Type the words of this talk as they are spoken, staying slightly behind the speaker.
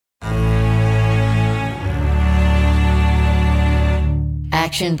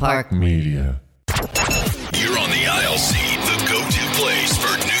Action Park Media. You're on the aisle seat, the go-to place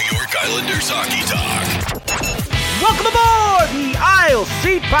for New York Islanders hockey talk. Welcome aboard the Aisle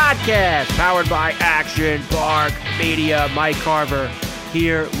Seat Podcast, powered by Action Park Media. Mike Carver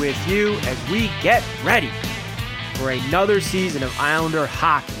here with you as we get ready for another season of Islander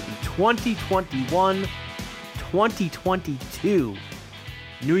hockey. The 2021-2022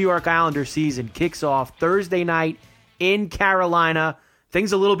 New York Islander season kicks off Thursday night in Carolina.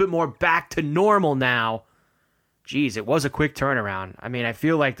 Things a little bit more back to normal now. Geez, it was a quick turnaround. I mean, I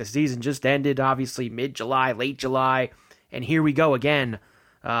feel like the season just ended, obviously, mid-July, late July, and here we go again,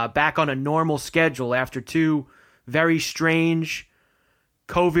 back on a normal schedule after two very strange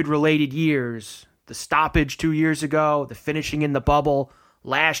COVID-related years. The stoppage 2 years ago, the finishing in the bubble,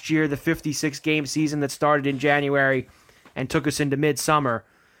 last year, the 56-game season that started in January and took us into midsummer,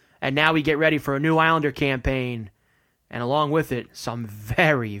 and now we get ready for a new Islander campaign, and along with it, some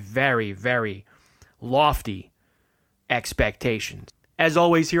very, very, very lofty expectations. As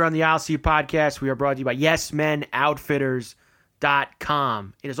always, here on the Aisle Seat Podcast, we are brought to you by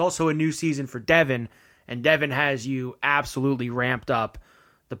YesMenOutfitters.com. It is also a new season for Devin, and Devin has you absolutely ramped up.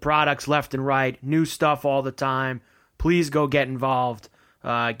 The products left and right, new stuff all the time. Please go get involved.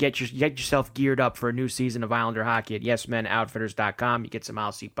 Get yourself geared up for a new season of Islander hockey at YesMenOutfitters.com. You get some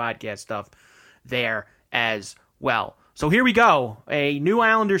Aisle Seat Podcast stuff there as well. So here we go, a new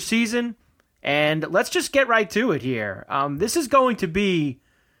Islander season, and let's just get right to it here. This is going to be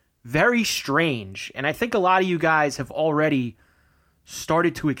very strange, and I think a lot of you guys have already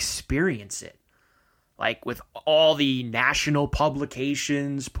started to experience it. Like with all the national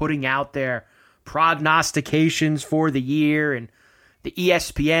publications putting out their prognostications for the year, and the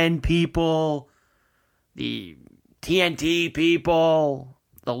ESPN people, the TNT people,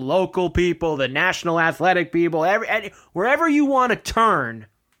 the local people, the national athletic people, wherever you want to turn,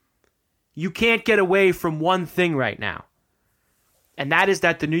 you can't get away from one thing right now. And that is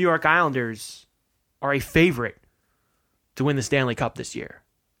that the New York Islanders are a favorite to win the Stanley Cup this year.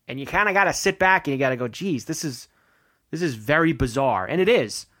 And you kind of got to sit back and you got to go, geez, this is very bizarre. And it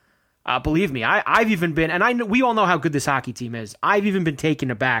is. Believe me, I've even been, and we all know how good this hockey team is. I've even been taken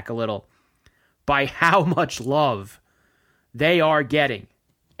aback a little by how much love they are getting.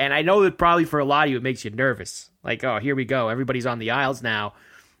 And I know that probably for a lot of you, it makes you nervous. Like, oh, here we go. Everybody's on the aisles now,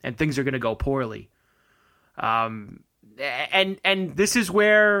 and things are going to go poorly. And this is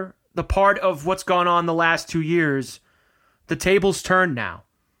where the part of what's gone on the last 2 years, the tables turn now.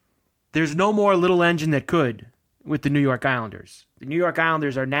 There's no more little engine that could with the New York Islanders. The New York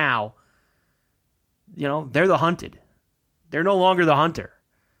Islanders are now, they're the hunted. They're no longer the hunter.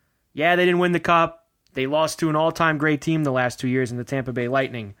 Yeah, they didn't win the cup. They lost to an all-time great team the last 2 years in the Tampa Bay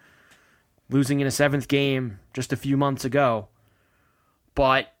Lightning, losing in a seventh game just a few months ago.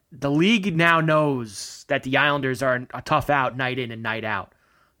 But the league now knows that the Islanders are a tough out night in and night out.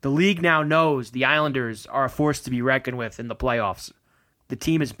 The league now knows the Islanders are a force to be reckoned with in the playoffs. The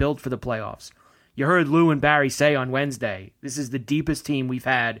team is built for the playoffs. You heard Lou and Barry say on Wednesday, this is the deepest team we've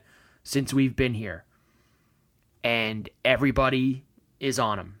had since we've been here. And everybody is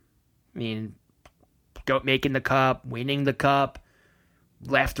on them. I mean, making the cup, winning the cup,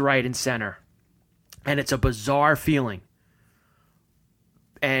 left, right, and center. And it's a bizarre feeling.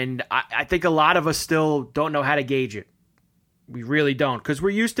 And I think a lot of us still don't know how to gauge it. We really don't. Because we're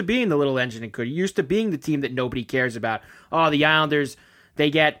used to being the little engine and could. Used to being the team that nobody cares about. Oh, the Islanders, they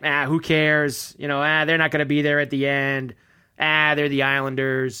get, who cares? They're not going to be there at the end. They're the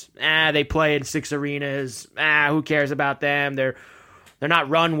Islanders. They play in 6 arenas. Who cares about them? They're not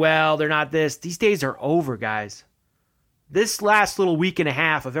run well. They're not this. These days are over, guys. This last little week and a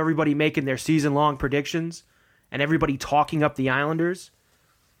half of everybody making their season-long predictions and everybody talking up the Islanders,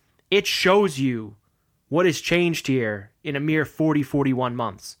 it shows you what has changed here in a mere 41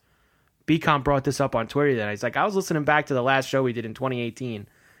 months. BComp brought this up on Twitter today. He's like, I was listening back to the last show we did in 2018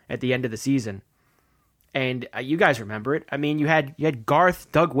 at the end of the season. And you guys remember it. I mean, you had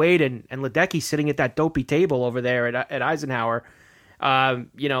Garth, Doug Wade, and Ledecky sitting at that dopey table over there at Eisenhower,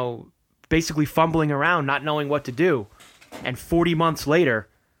 basically fumbling around, not knowing what to do. And 40 months later,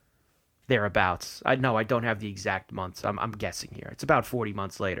 thereabouts. I don't have the exact months. I'm guessing here. It's about 40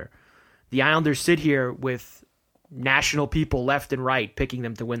 months later. The Islanders sit here with national people left and right picking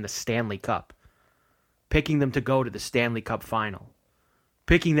them to win the Stanley Cup, picking them to go to the Stanley Cup final,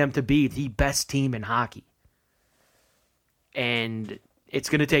 picking them to be the best team in hockey. And it's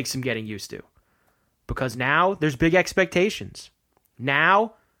going to take some getting used to, because now there's big expectations.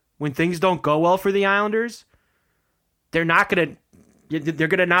 Now, when things don't go well for the Islanders, they're not going to They're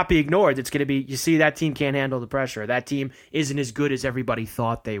going to not be ignored. It's going to be, you see, that team can't handle the pressure. That team isn't as good as everybody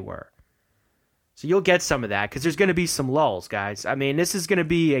thought they were. So you'll get some of that because there's going to be some lulls, guys. I mean, this is going to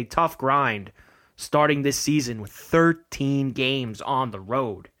be a tough grind starting this season with 13 games on the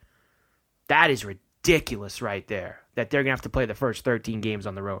road. That is ridiculous right there, that they're going to have to play the first 13 games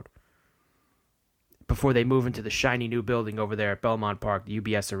on the road before they move into the shiny new building over there at Belmont Park, the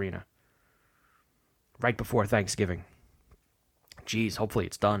UBS Arena, right before Thanksgiving. Jeez, hopefully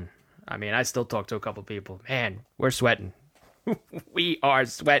it's done. I mean, I still talk to a couple people. Man, we're sweating. We are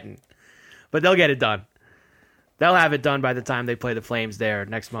sweating. But they'll get it done. They'll have it done by the time they play the Flames there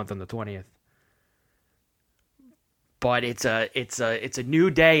next month on the 20th. But it's a new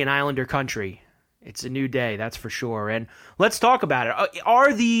day in Islander country. It's a new day, that's for sure. And let's talk about it.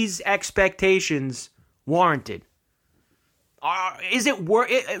 Are these expectations warranted?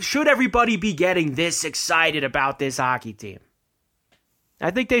 Should everybody be getting this excited about this hockey team? I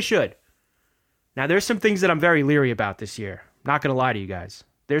think they should. Now, there's some things that I'm very leery about this year. Not going to lie to you guys.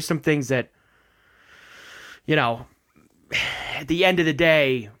 There's some things that, at the end of the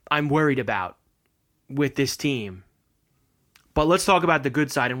day, I'm worried about with this team. But let's talk about the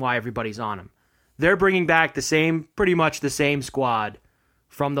good side and why everybody's on them. They're bringing back pretty much the same squad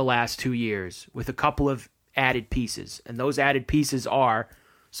from the last 2 years with a couple of added pieces. And those added pieces are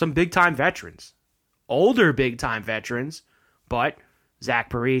some big-time veterans. Older big-time veterans, but Zach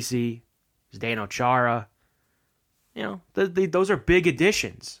Parise, Zdeno Chara, those are big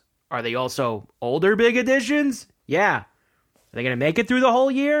additions. Are they also older big additions? Yeah. Are they going to make it through the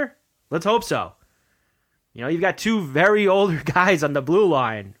whole year? Let's hope so. You've got two very older guys on the blue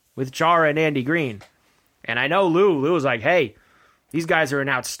line with Chara and Andy Green. And I know Lou was like, hey, these guys are in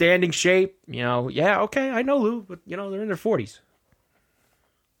outstanding shape. Yeah, okay, I know Lou, but, they're in their 40s.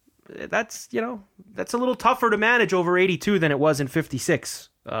 That's a little tougher to manage over 82 than it was in 56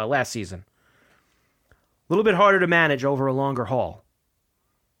 last season. A little bit harder to manage over a longer haul.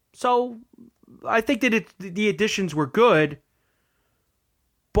 So I think that the additions were good,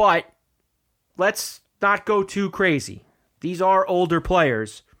 but let's not go too crazy. These are older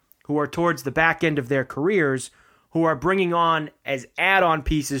players who are towards the back end of their careers who are bringing on as add-on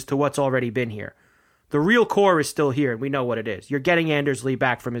pieces to what's already been here. The real core is still here, and we know what it is. You're getting Anders Lee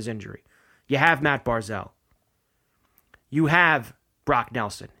back from his injury. You have Matt Barzal. You have Brock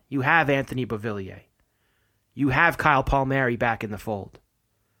Nelson. You have Anthony Beauvillier. You have Kyle Palmieri back in the fold.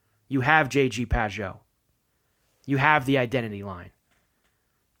 You have J.G. Pageau. You have the identity line.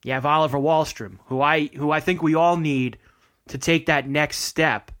 You have Oliver Wahlstrom, who I think we all need to take that next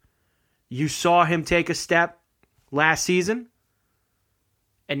step. You saw him take a step last season,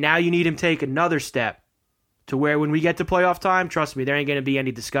 and now you need him to take another step to where when we get to playoff time, trust me, there ain't going to be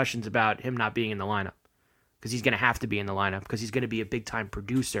any discussions about him not being in the lineup, because he's going to have to be in the lineup because he's going to be a big-time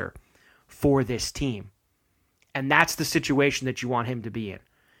producer for this team. And that's the situation that you want him to be in.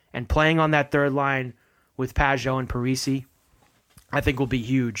 And playing on that third line with Pageau and Parise, I think will be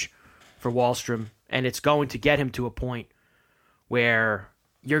huge for Wahlstrom, and it's going to get him to a point where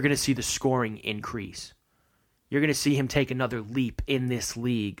you're going to see the scoring increase. You're going to see him take another leap in this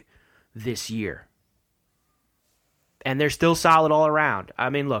league this year. And they're still solid all around. I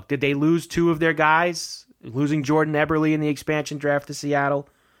mean, look, did they lose two of their guys? Losing Jordan Eberle in the expansion draft to Seattle,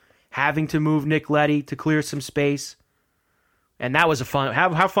 having to move Nick Leddy to clear some space. And that was a fun.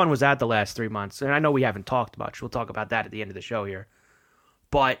 How fun was that the last 3 months? And I know we haven't talked much. We'll talk about that at the end of the show here.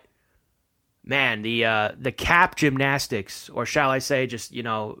 But man, the cap gymnastics, or shall I say, just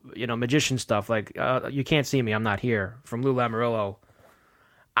magician stuff. Like you can't see me, I'm not here. From Lou Lamoriello.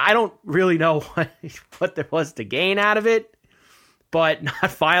 I don't really know what there was to gain out of it, but not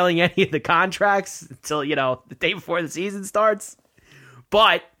filing any of the contracts until the day before the season starts.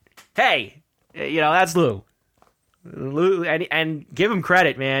 But hey, that's Lou. Lou, and give him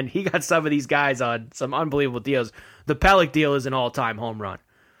credit, man. He got some of these guys on some unbelievable deals. The Pelech deal is an all-time home run.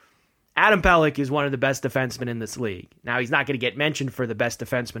 Adam Pelech is one of the best defensemen in this league. Now, he's not going to get mentioned for the best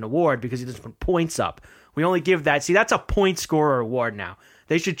defenseman award because he doesn't put points up. We only give that. See, that's a point scorer award now.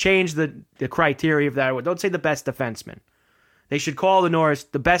 They should change the criteria of that award. Don't say the best defenseman. They should call the Norris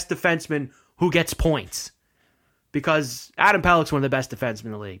the best defenseman who gets points. Because Adam Pelech's one of the best defensemen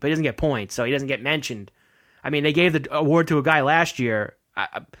in the league, but he doesn't get points, so he doesn't get mentioned. I mean, they gave the award to a guy last year.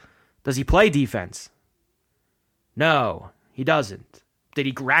 Does he play defense? No, he doesn't. Did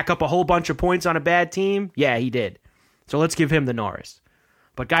he rack up a whole bunch of points on a bad team? Yeah, he did. So let's give him the Norris.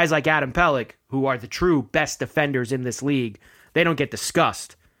 But guys like Adam Pelech, who are the true best defenders in this league, they don't get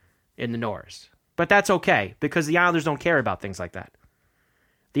discussed in the Norris. But that's okay, because the Islanders don't care about things like that.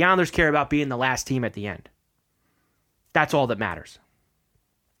 The Islanders care about being the last team at the end. That's all that matters.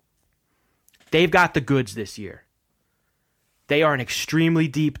 They've got the goods this year. They are an extremely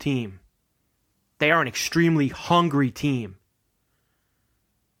deep team. They are an extremely hungry team.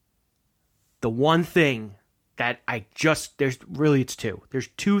 The one thing that it's two. There's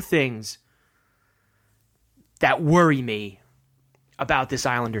two things that worry me about this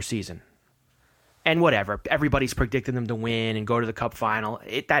Islander season. And whatever, everybody's predicting them to win and go to the Cup final.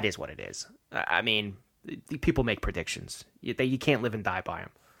 That is what it is. I mean, people make predictions. You can't live and die by them.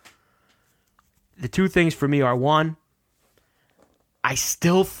 The two things for me are, one, I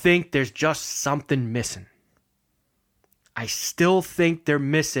still think there's just something missing. I still think they're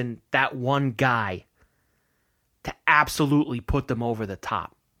missing that one guy to absolutely put them over the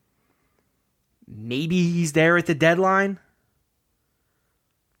top. Maybe he's there at the deadline.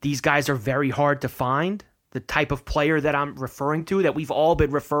 These guys are very hard to find. The type of player that I'm referring to, that we've all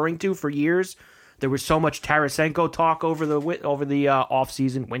been referring to for years. There was so much Tarasenko talk over the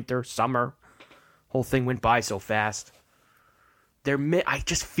offseason, winter, summer. Whole thing went by so fast. I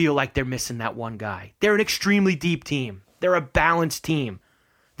just feel like they're missing that one guy. They're an extremely deep team. They're a balanced team.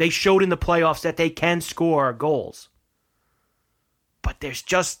 They showed in the playoffs that they can score goals. But there's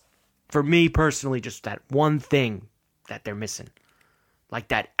just, for me personally, just that one thing that they're missing. Like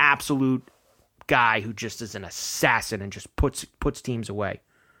that absolute guy who just is an assassin and just puts teams away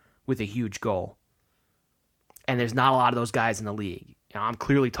with a huge goal. And there's not a lot of those guys in the league. I'm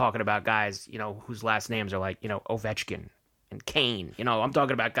clearly talking about guys, whose last names are like, Ovechkin and Kane. I'm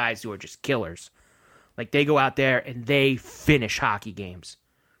talking about guys who are just killers. Like, they go out there and they finish hockey games.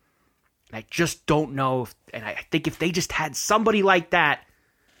 And I just don't know and I think if they just had somebody like that,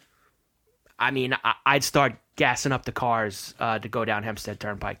 I mean, I'd start gassing up the cars to go down Hempstead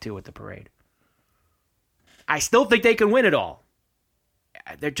Turnpike too at the parade. I still think they can win it all.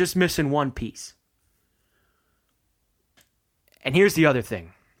 They're just missing one piece. And here's the other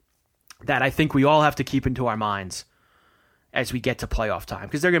thing that I think we all have to keep into our minds as we get to playoff time,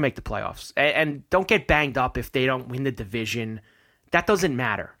 because they're going to make the playoffs. And don't get banged up if they don't win the division. That doesn't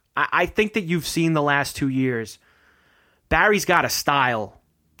matter. I think that you've seen the last 2 years, Barry's got a style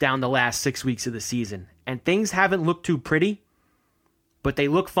down the last 6 weeks of the season, and things haven't looked too pretty, but they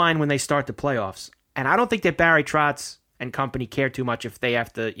look fine when they start the playoffs. And I don't think that Barry Trotz and company care too much if they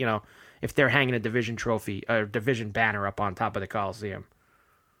have to, if they're hanging a division trophy, a division banner up on top of the Coliseum.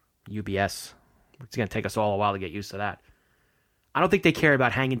 UBS. It's going to take us all a while to get used to that. I don't think they care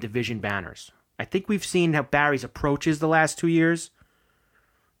about hanging division banners. I think we've seen how Barry's approaches the last 2 years.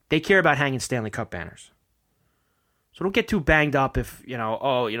 They care about hanging Stanley Cup banners. So don't get too banged up if,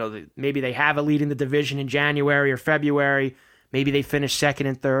 maybe they have a lead in the division in January or February. Maybe they finish second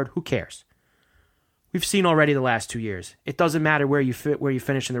and third. Who cares? We've seen already the last 2 years. It doesn't matter where you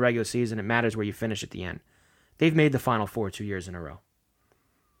finish in the regular season. It matters where you finish at the end. They've made the Final Four 2 years in a row.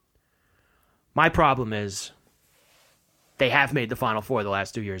 My problem is they have made the Final Four the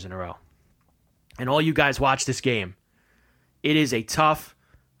last 2 years in a row. And all you guys watch this game. It is a tough,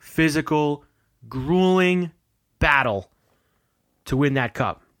 physical, grueling battle to win that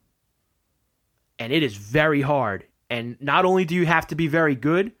cup. And it is very hard. And not only do you have to be very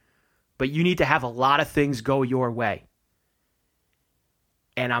good, but you need to have a lot of things go your way.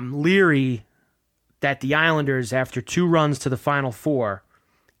 And I'm leery that the Islanders, after 2 runs to the Final Four,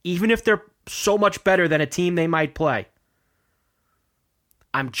 even if they're so much better than a team they might play,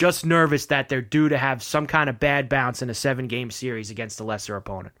 I'm just nervous that they're due to have some kind of bad bounce in a 7-game series against a lesser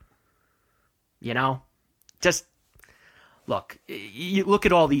opponent. Just look. You look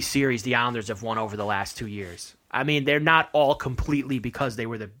at all these series the Islanders have won over the last 2 years. I mean, they're not all completely because they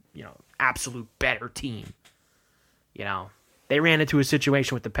were the absolute better team. They ran into a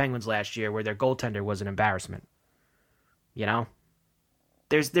situation with the Penguins last year where their goaltender was an embarrassment.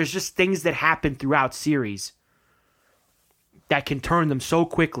 There's just things that happen throughout series that can turn them so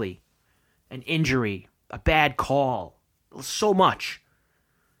quickly. An injury, a bad call, so much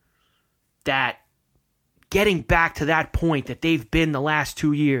that getting back to that point that they've been the last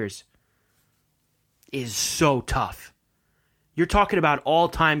 2 years is so tough. You're talking about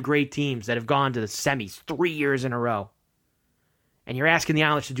all-time great teams that have gone to the semis 3 years in a row. And you're asking the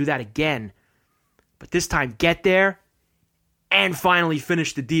Islanders to do that again. But this time, get there and finally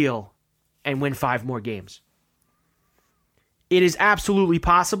finish the deal and win 5 more games. It is absolutely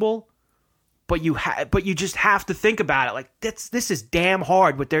possible, but you just have to think about it. Like, this is damn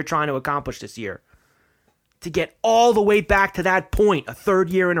hard what they're trying to accomplish this year. To get all the way back to that point, a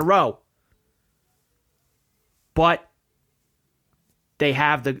 3rd year in a row. But they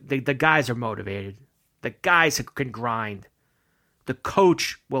have the guys are motivated. The guys can grind. The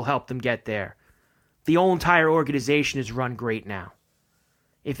coach will help them get there. The whole entire organization is run great now.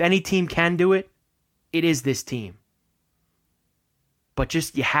 If any team can do it, it is this team. But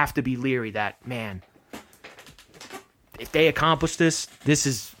just you have to be leery that, man, if they accomplish this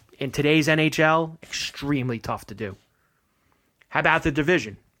is, in today's NHL, extremely tough to do. How about the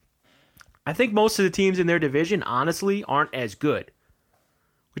division? I think most of the teams in their division, honestly, aren't as good,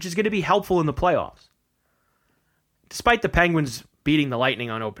 which is going to be helpful in the playoffs. Despite the Penguins beating the Lightning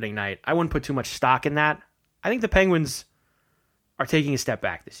on opening night, I wouldn't put too much stock in that. I think the Penguins are taking a step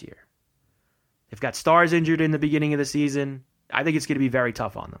back this year. They've got stars injured in the beginning of the season. I think it's going to be very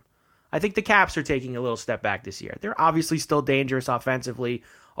tough on them. I think the Caps are taking a little step back this year. They're obviously still dangerous offensively.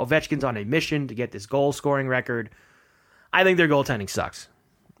 Ovechkin's on a mission to get this goal-scoring record. I think their goaltending sucks.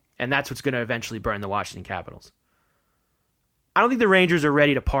 And that's what's going to eventually burn the Washington Capitals. I don't think the Rangers are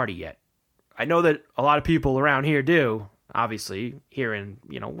ready to party yet. I know that a lot of people around here do. Obviously, here in,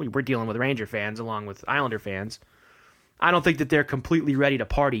 we're dealing with Ranger fans along with Islander fans. I don't think that they're completely ready to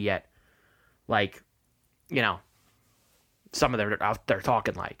party yet. Like, some of them are out there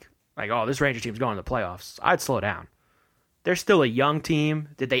talking like, oh, this Ranger team's going to the playoffs. I'd slow down. They're still a young team.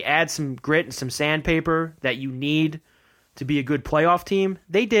 Did they add some grit and some sandpaper that you need to be a good playoff team?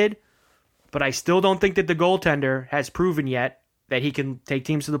 They did. But I still don't think that the goaltender has proven yet that he can take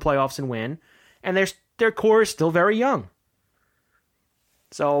teams to the playoffs and win. And their core is still very young.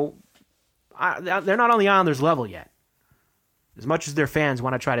 So they're not on the Islanders level yet. As much as their fans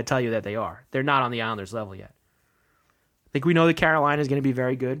want to try to tell you that they are. They're not on the Islanders level yet. I think we know that Carolina is going to be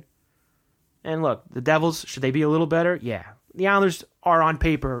very good. And look, the Devils, should they be a little better? Yeah. The Islanders are on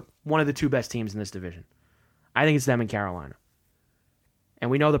paper one of the two best teams in this division. I think it's them and Carolina.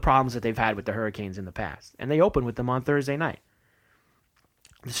 And we know the problems that they've had with the Hurricanes in the past. And they open with them on Thursday night.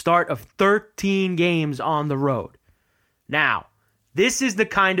 The start of 13 games on the road. Now, this is the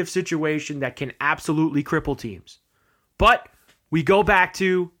kind of situation that can absolutely cripple teams. But we go back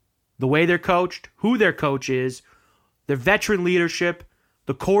to the way they're coached, who their coach is, their veteran leadership,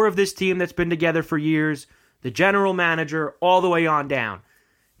 the core of this team that's been together for years, the general manager, all the way on down.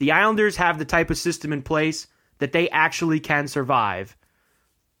 The Islanders have the type of system in place that they actually can survive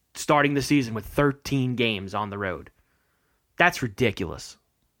starting the season with 13 games on the road. That's ridiculous.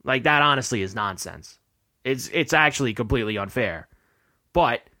 Like, that honestly is nonsense. It's actually completely unfair.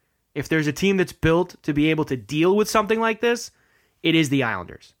 But if there's a team that's built to be able to deal with something like this, it is the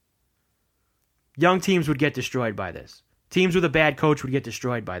Islanders. Young teams would get destroyed by this. Teams with a bad coach would get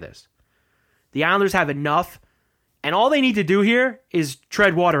destroyed by this. The Islanders have enough, and all they need to do here is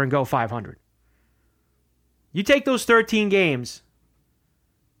tread water and go 500. You take those 13 games,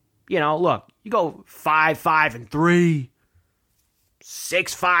 look, you go 5-5-3,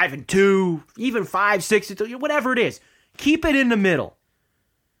 6-5-2, even 5-6-2, whatever it is. Keep it in the middle.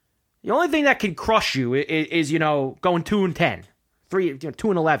 The only thing that can crush you is going 2-10,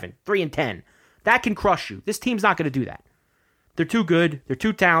 2-11, 3-10. That can crush you. This team's not going to do that. They're too good. They're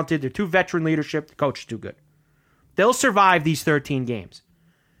too talented. They're too veteran leadership. The coach is too good. They'll survive these 13 games.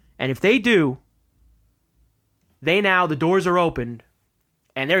 And if they do, the doors are opened,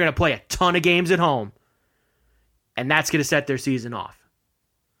 and they're going to play a ton of games at home, and that's going to set their season off.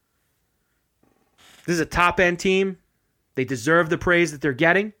 This is a top-end team. They deserve the praise that they're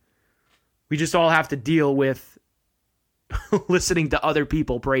getting. We just all have to deal with listening to other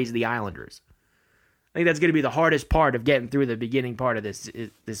people praise the Islanders. I think that's going to be the hardest part of getting through the beginning part of this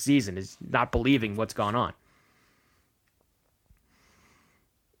season, is not believing what's gone on.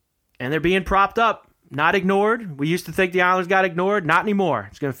 And they're being propped up, not ignored. We used to think the Islanders got ignored. Not anymore.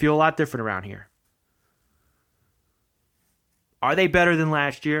 It's going to feel a lot different around here. Are they better than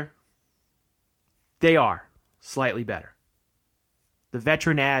last year? They are. Slightly better. The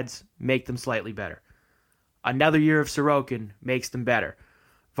veteran adds make them slightly better. Another year of Sorokin makes them better.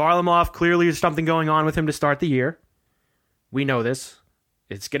 Varlamov, clearly there's something going on with him to start the year. We know this.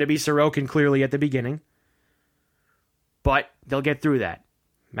 It's going to be Sorokin clearly at the beginning. But they'll get through that.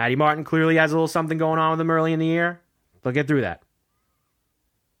 Matty Martin clearly has a little something going on with him early in the year. They'll get through that.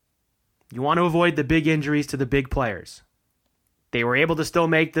 You want to avoid the big injuries to the big players. They were able to still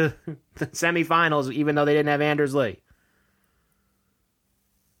make the semifinals even though they didn't have Anders Lee.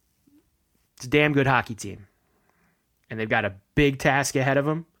 It's a damn good hockey team. And they've got a big task ahead of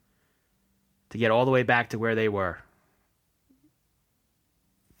them to get all the way back to where they were.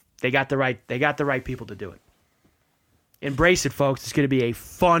 They got the right people to do it. Embrace it, folks. It's going to be a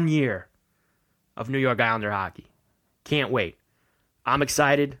fun year of New York Islander hockey. Can't wait. I'm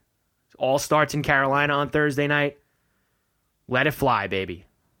excited. It all starts in Carolina on Thursday night. Let it fly, baby.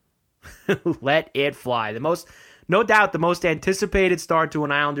 Let it fly. No doubt the most anticipated start to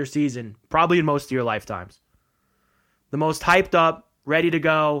an Islander season, probably in most of your lifetimes. The most hyped up, ready to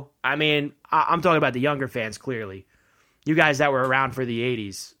go. I mean, I'm talking about the younger fans, clearly. You guys that were around for the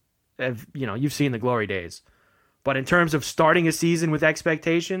 80s, you've seen the glory days. But in terms of starting a season with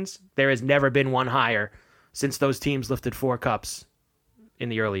expectations, there has never been one higher since those teams lifted 4 cups in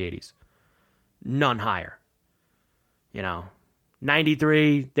the early 80s. None higher.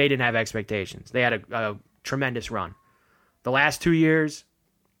 93, they didn't have expectations. They had a tremendous run. The last 2 years,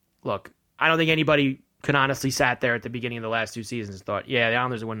 look, I don't think anybody could honestly sat there at the beginning of the last 2 seasons and thought, yeah, the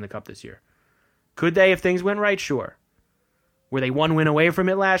Islanders are winning the cup this year. Could they if things went right? Sure. Were they 1 win away from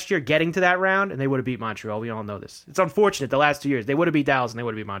it last year, getting to that round, and they would have beat Montreal? We all know this. It's unfortunate the last 2 years. They would have beat Dallas and they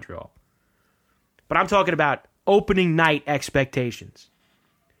would have beat Montreal. But I'm talking about opening night expectations.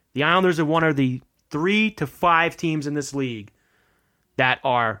 The Islanders are one of the 3 to 5 teams in this league that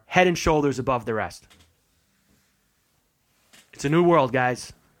are head and shoulders above the rest. It's a new world,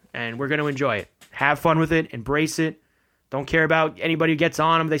 guys, and we're going to enjoy it. Have fun with it. Embrace it. Don't care about anybody who gets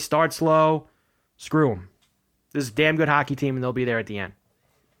on them. They start slow. Screw them. This is a damn good hockey team, and they'll be there at the end.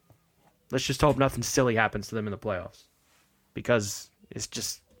 Let's just hope nothing silly happens to them in the playoffs. Because it's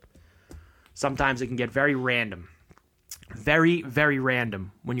just... sometimes it can get very random. Very, very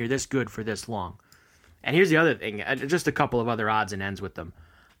random when you're this good for this long. And here's the other thing. Just a couple of other odds and ends with them.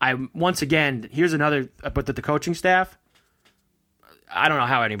 Here's another... But the coaching staff... I don't know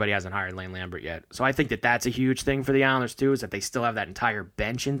how anybody hasn't hired Lane Lambert yet. So I think that's a huge thing for the Islanders, too, is that they still have that entire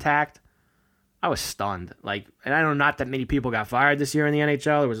bench intact. I was stunned. And I know not that many people got fired this year in the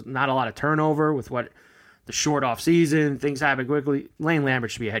NHL. There was not a lot of turnover with the short off season. Things happen quickly. Lane Lambert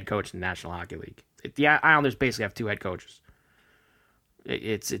should be a head coach in the National Hockey League. The Islanders basically have 2 head coaches.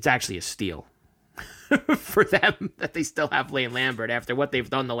 It's actually a steal for them that they still have Lane Lambert after what they've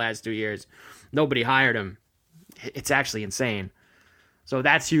done the last 2 years. Nobody hired him. It's actually insane. So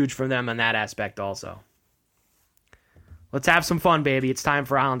that's huge for them in that aspect also. Let's have some fun, baby. It's time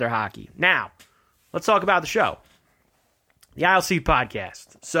for Islander hockey. Now, let's talk about the show. The ILC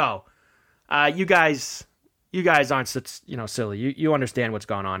podcast. So, you guys aren't such, silly. You understand what's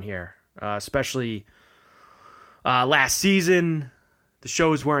going on here. Especially last season, the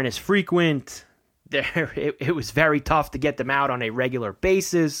shows weren't as frequent. It was very tough to get them out on a regular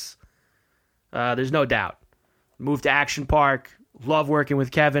basis. There's no doubt. Moved to Action Park. Love working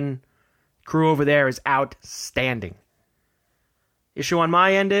with Kevin. Crew over there is outstanding. Issue on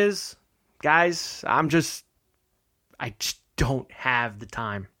my end is, guys, I just don't have the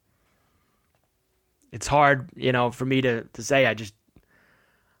time. It's hard, for me to say.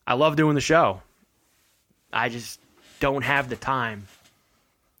 I love doing the show. I just don't have the time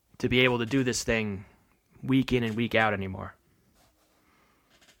to be able to do this thing week in and week out anymore.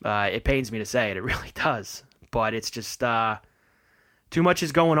 It pains me to say it. It really does. But it's just too much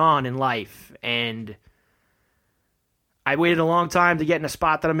is going on in life. And I waited a long time to get in a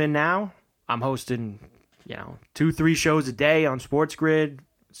spot that I'm in now. I'm hosting, 2-3 shows a day on Sports Grid,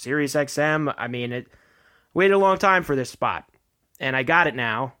 Sirius XM. I mean, waited a long time for this spot. And I got it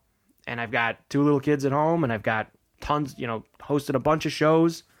now. And I've got 2 little kids at home, and I've got tons, hosted a bunch of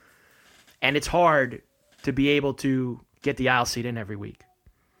shows. And it's hard to be able to get the aisle seat in every week.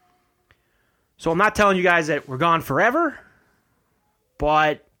 So I'm not telling you guys that we're gone forever,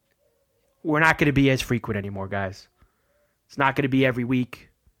 but we're not going to be as frequent anymore, guys. It's not going to be every week.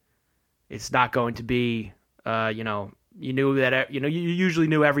 It's not going to be, you knew that, you usually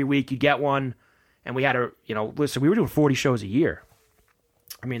knew every week you'd get one. And we had listen, we were doing 40 shows a year.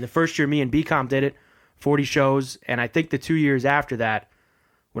 I mean, the first year me and BComp did it, 40 shows. And I think the 2 years after that,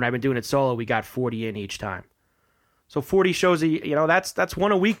 when I've been doing it solo, we got 40 in each time. So 40 shows, that's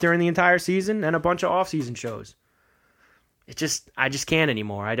one a week during the entire season and a bunch of off-season shows. I just can't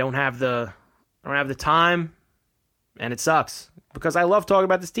anymore. I don't have the time, and it sucks because I love talking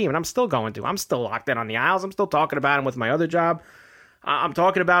about this team, and I'm still going to. I'm still locked in on the Isles. I'm still talking about them with my other job. I'm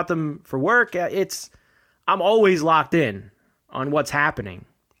talking about them for work. I'm always locked in on what's happening.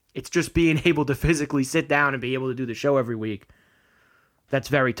 It's just being able to physically sit down and be able to do the show every week. That's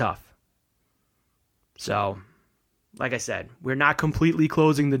very tough. So, like I said, we're not completely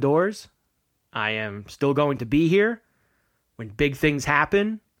closing the doors. I am still going to be here when big things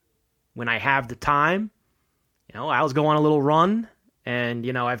happen, when I have the time. I'll go on a little run, and,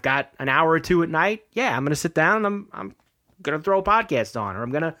 I've got an hour or 2 at night. Yeah, I'm going to sit down, and I'm going to throw a podcast on, or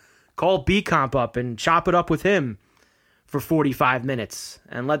I'm going to call B-Comp up and chop it up with him for 45 minutes,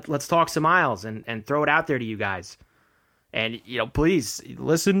 and let's talk some Isles and throw it out there to you guys. And, please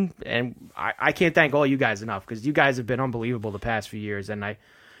listen. And I can't thank all you guys enough because you guys have been unbelievable the past few years. And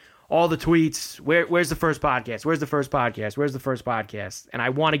all the tweets, where's the first podcast? Where's the first podcast? Where's the first podcast? And I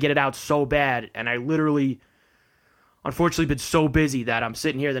want to get it out so bad. And I literally, unfortunately been so busy that I'm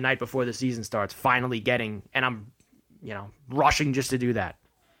sitting here the night before the season starts, finally and I'm, rushing just to do that.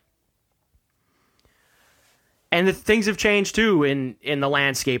 And the things have changed too in the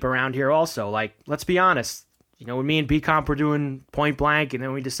landscape around here also. Like, let's be honest, when me and B-Comp were doing Point Blank and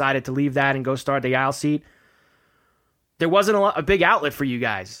then we decided to leave that and go start the Aisle Seat, there wasn't a big outlet for you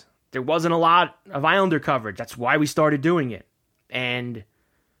guys. There wasn't a lot of Islander coverage. That's why we started doing it. And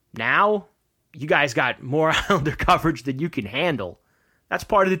now you guys got more Islander coverage than you can handle. That's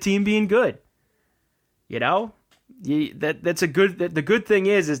part of the team being good. That's a good. The good thing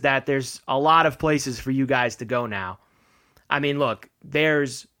is that there's a lot of places for you guys to go now. I mean, look,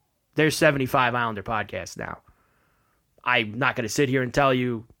 there's 75 Islander podcasts now. I'm not going to sit here and tell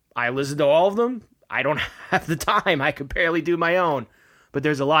you I listen to all of them. I don't have the time. I could barely do my own. But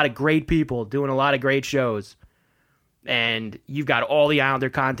there's a lot of great people doing a lot of great shows. And you've got all the Islander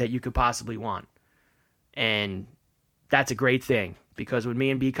content you could possibly want. And that's a great thing. Because when me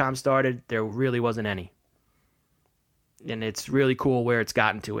and BCom started, there really wasn't any. And it's really cool where it's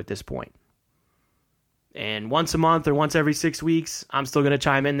gotten to at this point. And once a month or once every 6 weeks, I'm still going to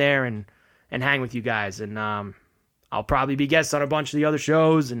chime in there and hang with you guys. And I'll probably be guests on a bunch of the other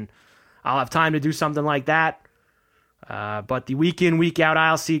shows, and I'll have time to do something like that. But the week in, week out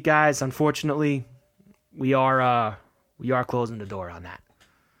Aisle Seat guys, unfortunately, we are closing the door on that.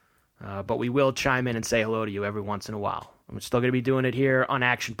 But we will chime in and say hello to you every once in a while. I'm still going to be doing it here on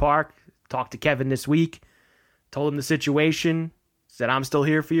Action Park. Talked to Kevin this week. Told him the situation. Said, I'm still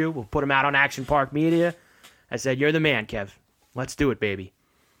here for you. We'll put him out on Action Park Media. I said, you're the man, Kev. Let's do it, baby.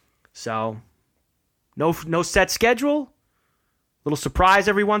 So, no set schedule. Little surprise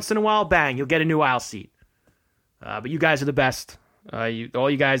every once in a while. Bang, you'll get a new Aisle Seat. But you guys are the best. All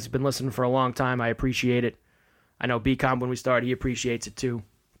you guys have been listening for a long time. I appreciate it. I know B-Com, when we started, he appreciates it too.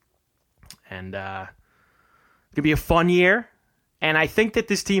 And it's going to be a fun year. And I think that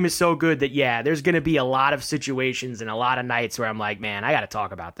this team is so good that, there's going to be a lot of situations and a lot of nights where I'm like, man, I got to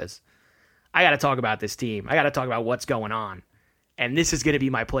talk about this. I got to talk about this team. I got to talk about what's going on. And this is going to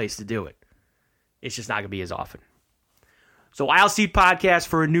be my place to do it. It's just not going to be as often. So Aisle Seat Podcast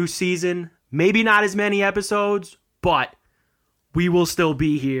for a new season. Maybe not as many episodes, but we will still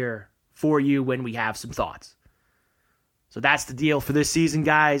be here for you when we have some thoughts. So that's the deal for this season,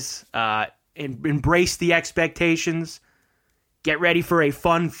 guys. Embrace the expectations. Get ready for a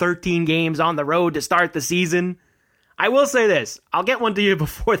fun 13 games on the road to start the season. I will say this. I'll get one to you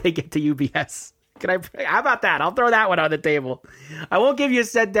before they get to UBS. How about that? I'll throw that one on the table. I won't give you a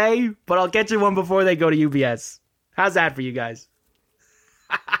set day, but I'll get you one before they go to UBS. How's that for you guys?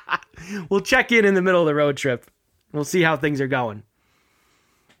 We'll check in the middle of the road trip. We'll see how things are going.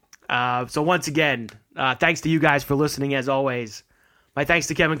 So once again, thanks to you guys for listening as always. My thanks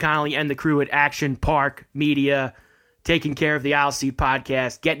to Kevin Connolly and the crew at Action Park Media, taking care of the Aisle Seat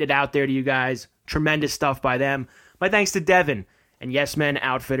Podcast, getting it out there to you guys. Tremendous stuff by them. My thanks to Devin and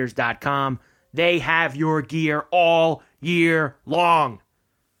YesMenOutfitters.com. They have your gear all year long.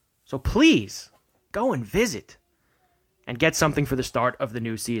 So please, go and visit and get something for the start of the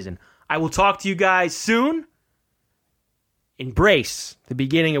new season. I will talk to you guys soon. Embrace the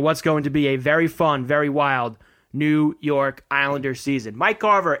beginning of what's going to be a very fun, very wild New York Islander season. Mike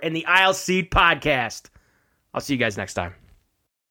Carver and the Aisle Seat Podcast. I'll see you guys next time.